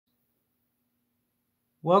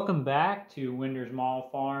Welcome back to Winder's Mall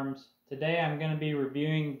Farms. Today I'm going to be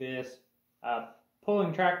reviewing this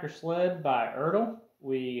pulling tractor sled by Ertl.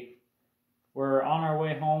 We were on our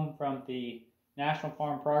way home from the National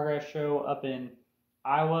Farm Progress Show up in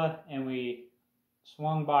Iowa, and we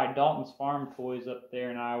swung by Dalton's Farm Toys up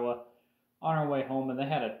there in Iowa on our way home, and they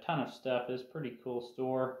had a ton of stuff. It was a pretty cool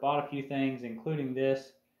store. Bought a few things, including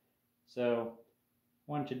this. So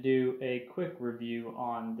wanted to do a quick review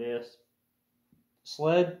on this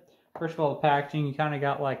sled. First of all, the packaging, you kind of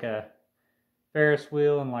got like a Ferris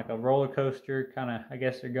wheel and like a roller coaster, kind of, I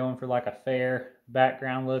guess they're going for like a fair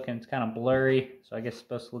background look, and it's kind of blurry, so I guess it's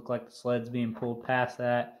supposed to look like the sled's being pulled past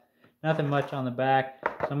that. Nothing much on the back,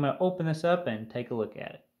 so I'm going to open this up and take a look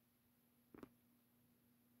at it.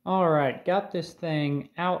 Alright, got this thing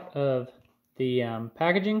out of the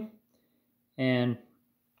packaging, and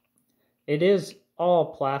it is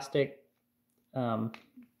all plastic. Like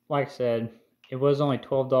I said, it was only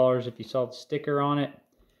 $12 if you saw the sticker on it,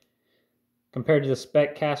 compared to the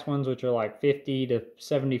spec cast ones, which are like $50 to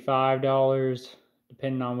 $75,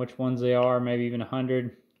 depending on which ones they are, maybe even $100.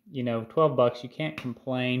 You know, $12, you can't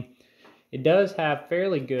complain. It does have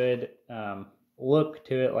fairly good look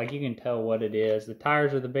to it, like you can tell what it is. The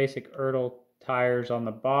tires are the basic Ertl tires on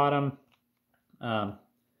the bottom. You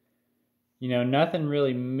know, nothing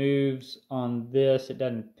really moves on this. It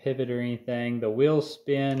doesn't pivot or anything. The wheels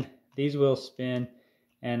spin. These wheels spin,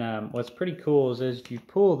 and what's pretty cool is if you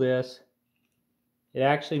pull this, it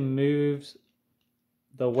actually moves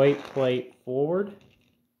the weight plate forward.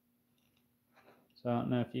 So I don't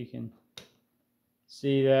know if you can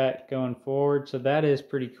see that going forward. So that is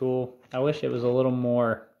pretty cool. I wish it was a little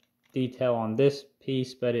more detail on this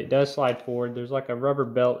piece, but it does slide forward. There's like a rubber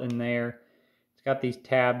belt in there. It's got these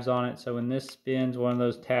tabs on it, so when this spins, one of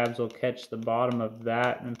those tabs will catch the bottom of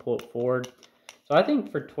that and pull it forward. So I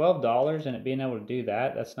think for $12 and it being able to do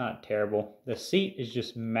that, that's not terrible. The seat is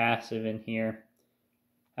just massive in here.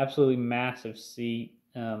 Absolutely massive seat.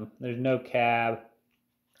 There's no cab.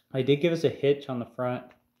 They did give us a hitch on the front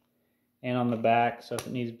and on the back, so if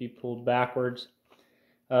it needs to be pulled backwards.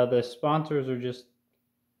 The sponsors are just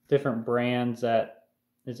different brands that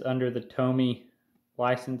is under the Tomy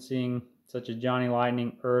licensing, such as Johnny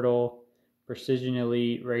Lightning, Ertl, Precision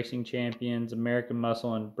Elite, Racing Champions, American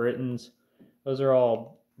Muscle, and Britain's. Those are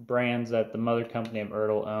all brands that the mother company of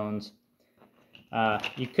Ertl owns.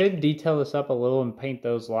 You could detail this up a little and paint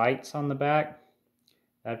those lights on the back.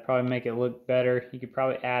 That'd probably make it look better. You could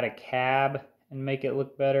probably add a cab and make it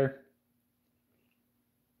look better.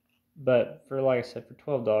 But for, like I said, for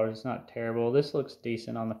 $12, it's not terrible. This looks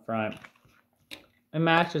decent on the front. It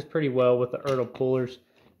matches pretty well with the Ertl pullers.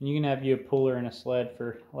 And you can have a puller and a sled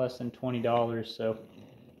for less than $20, so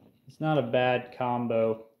it's not a bad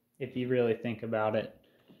combo if you really think about it.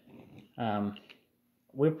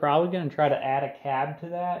 We're probably going to try to add a cab to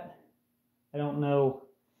that. I don't know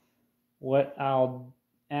what I'll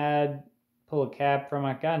pull a cab from.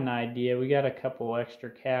 I got an idea. We got a couple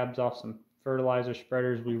extra cabs off some fertilizer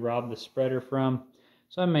spreaders we robbed the spreader from.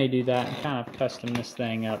 So I may do that and kind of custom this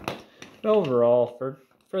thing up. But overall,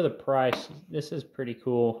 for the price, this is pretty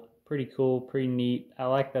cool. Pretty neat. I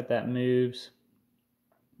like that moves.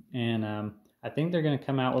 And I think they're going to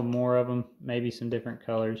come out with more of them, maybe some different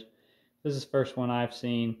colors. This is the first one I've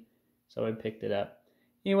seen, so I picked it up.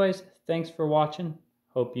 Anyways, thanks for watching.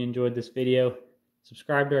 Hope you enjoyed this video.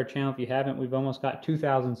 Subscribe to our channel if you haven't. We've almost got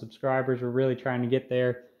 2,000 subscribers. We're really trying to get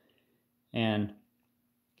there. And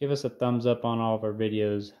give us a thumbs up on all of our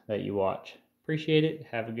videos that you watch. Appreciate it.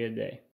 Have a good day.